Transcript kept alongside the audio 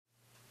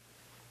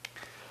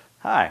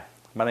Hi,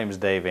 my name is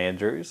Dave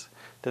Andrews.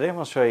 Today I'm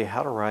going to show you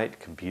how to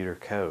write computer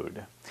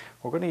code.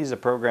 We're going to use a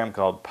program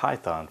called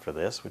Python for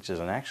this, which is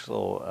an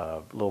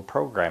actual little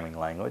programming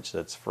language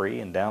that's free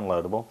and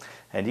downloadable.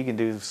 And you can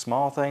do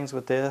small things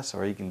with this,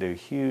 or you can do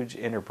huge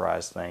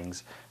enterprise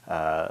things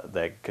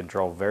that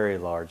control very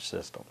large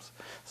systems.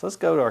 So let's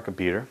go to our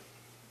computer.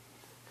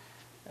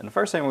 And the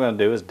first thing we're going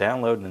to do is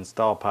download and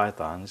install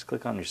Python. Just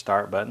click on your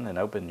Start button and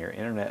open your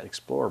Internet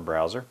Explorer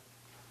browser.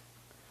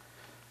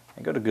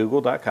 And go to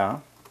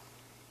google.com.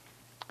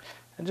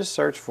 and just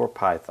search for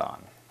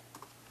Python.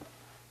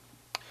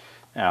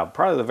 Now,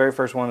 probably the very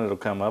first one that'll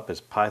come up is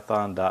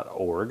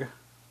python.org.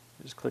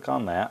 Just click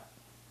on that.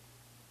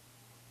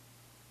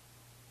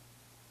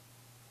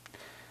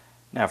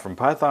 Now, from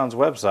Python's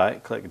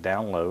website, click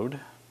Download.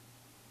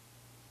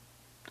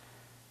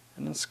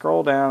 And then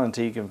scroll down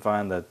until you can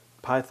find the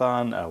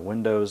Python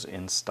Windows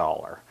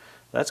installer.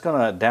 That's going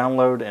to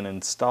download and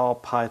install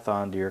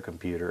Python to your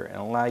computer and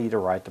allow you to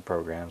write the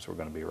programs we're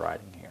going to be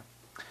writing here.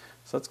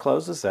 So let's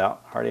close this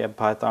out. I already have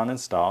Python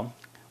installed.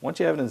 Once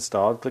you have it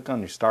installed, click on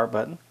your Start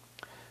button.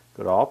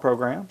 Go to All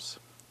Programs.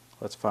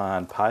 Let's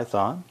find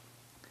Python.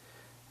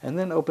 And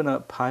then open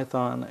up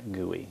Python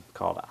GUI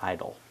called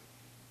idle.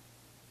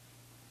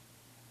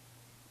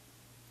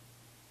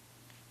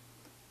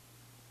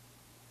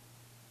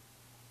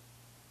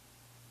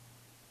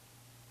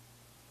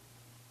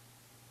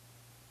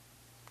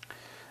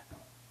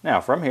 Now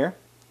from here,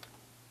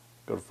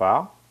 go to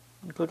File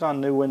and click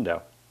on New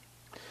Window.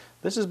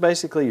 This is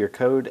basically your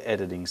code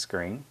editing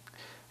screen,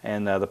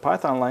 and the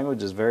Python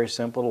language is very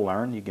simple to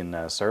learn. You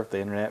can surf the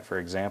internet for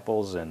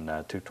examples and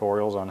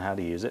tutorials on how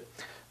to use it.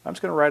 I'm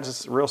just going to write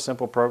a real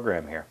simple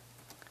program here.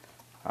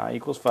 I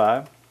equals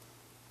 5.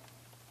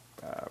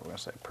 We're going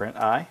to say print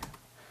I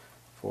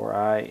for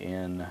I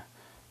in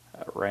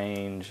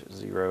range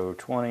 0,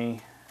 20,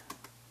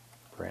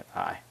 print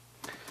I.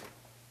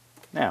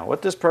 Now,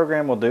 what this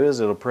program will do is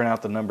it'll print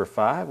out the number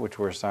 5, which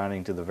we're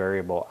assigning to the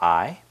variable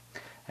I,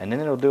 and then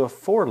it'll do a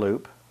for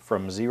loop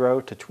from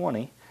 0 to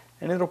 20,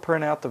 and it'll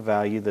print out the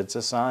value that's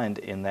assigned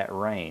in that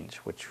range,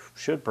 which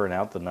should print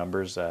out the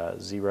numbers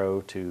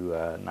 0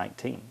 to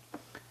 19.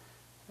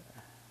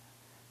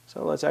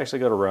 So let's actually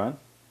go to Run,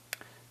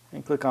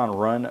 and click on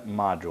Run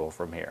Module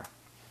from here.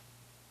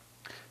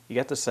 You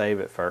got to save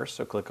it first,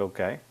 so click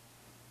OK. And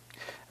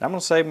I'm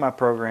going to save my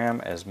program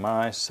as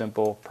my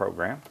simple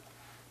program.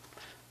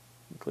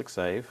 Click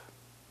Save.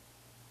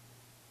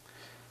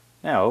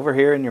 Now over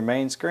here in your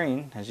main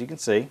screen, as you can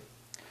see,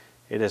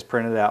 it has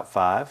printed out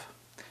 5,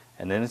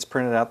 and then it's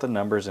printed out the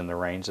numbers in the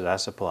range that I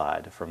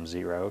supplied from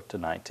 0 to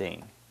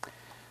 19.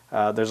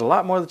 There's a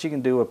lot more that you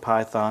can do with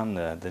Python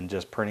than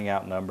just printing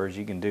out numbers.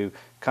 You can do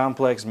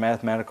complex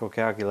mathematical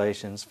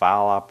calculations,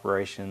 file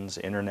operations,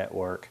 internet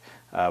work,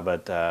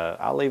 but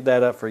I'll leave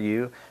that up for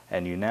you,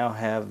 and you now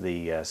have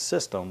the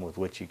system with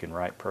which you can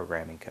write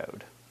programming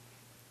code.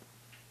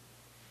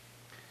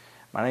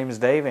 My name is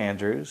Dave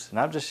Andrews, and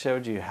I've just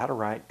showed you how to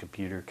write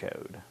computer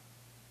code.